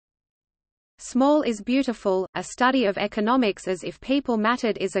Small is Beautiful, A Study of Economics as If People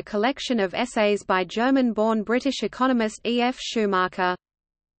Mattered is a collection of essays by German-born British economist E. F. Schumacher.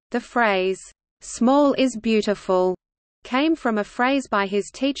 The phrase, "small is beautiful," came from a phrase by his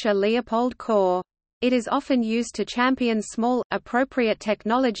teacher Leopold Kohr. It is often used to champion small, appropriate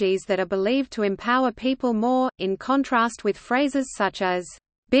technologies that are believed to empower people more, in contrast with phrases such as,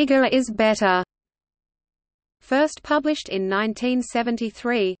 "bigger is better." First published in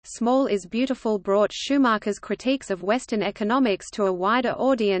 1973, Small is Beautiful brought Schumacher's critiques of Western economics to a wider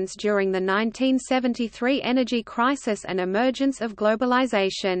audience during the 1973 energy crisis and emergence of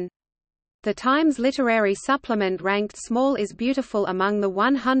globalization. The Times Literary Supplement ranked Small is Beautiful among the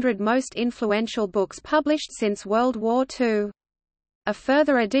 100 most influential books published since World War II. A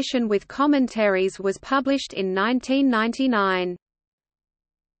further edition with commentaries was published in 1999.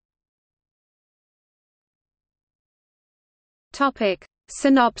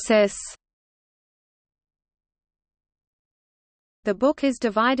 Synopsis. The book is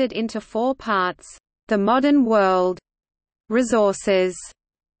divided into 4 parts: The Modern World, Resources,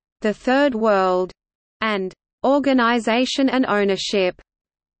 The Third World, and Organization and Ownership.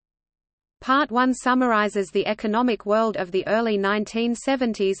 Part 1 summarizes the economic world of the early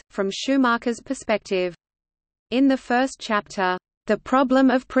 1970s, from Schumacher's perspective. In the first chapter, The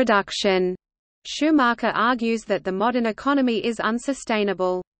Problem of Production, Schumacher argues that the modern economy is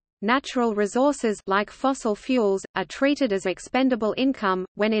unsustainable. Natural resources, like fossil fuels, are treated as expendable income,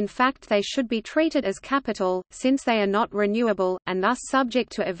 when in fact they should be treated as capital, since they are not renewable, and thus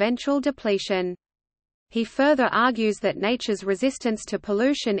subject to eventual depletion. He further argues that nature's resistance to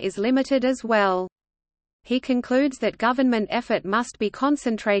pollution is limited as well. He concludes that government effort must be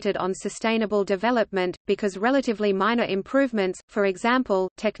concentrated on sustainable development, because relatively minor improvements, for example,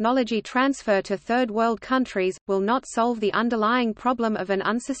 technology transfer to third world countries, will not solve the underlying problem of an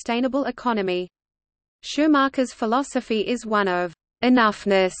unsustainable economy. Schumacher's philosophy is one of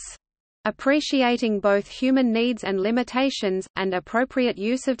enoughness, appreciating both human needs and limitations, and appropriate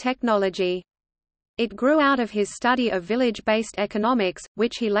use of technology. It grew out of his study of village-based economics,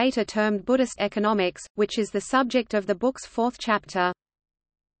 which he later termed Buddhist economics, which is the subject of the book's 4th chapter.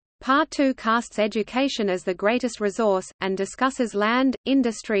 Part 2 casts education as the greatest resource, and discusses land,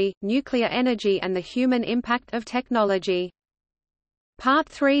 industry, nuclear energy and the human impact of technology. Part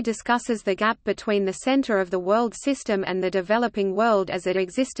 3 discusses the gap between the center of the world system and the developing world as it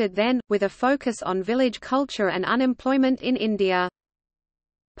existed then, with a focus on village culture and unemployment in India.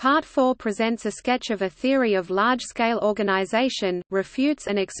 Part 4 presents a sketch of a theory of large-scale organization, refutes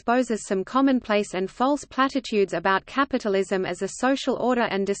and exposes some commonplace and false platitudes about capitalism as a social order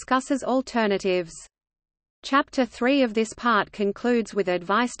and discusses alternatives. Chapter 3 of this part concludes with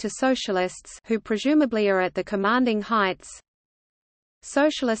advice to socialists, who presumably are at the commanding heights.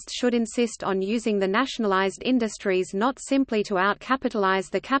 Socialists should insist on using the nationalized industries not simply to out-capitalize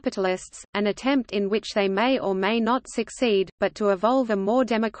the capitalists, an attempt in which they may or may not succeed, but to evolve a more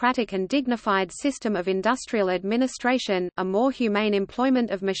democratic and dignified system of industrial administration, a more humane employment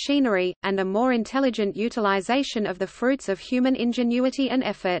of machinery, and a more intelligent utilization of the fruits of human ingenuity and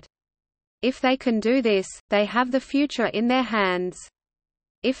effort. If they can do this, they have the future in their hands.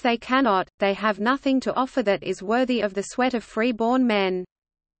 If they cannot, they have nothing to offer that is worthy of the sweat of free-born men.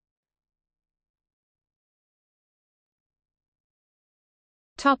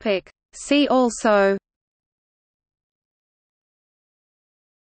 See also: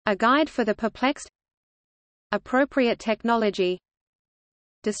 A Guide for the Perplexed, Appropriate Technology,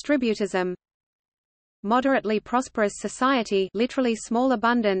 Distributism, Moderately Prosperous Society, literally Small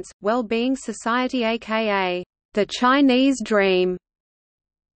Abundance, Well-being Society aka the Chinese Dream,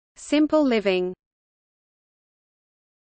 Simple Living.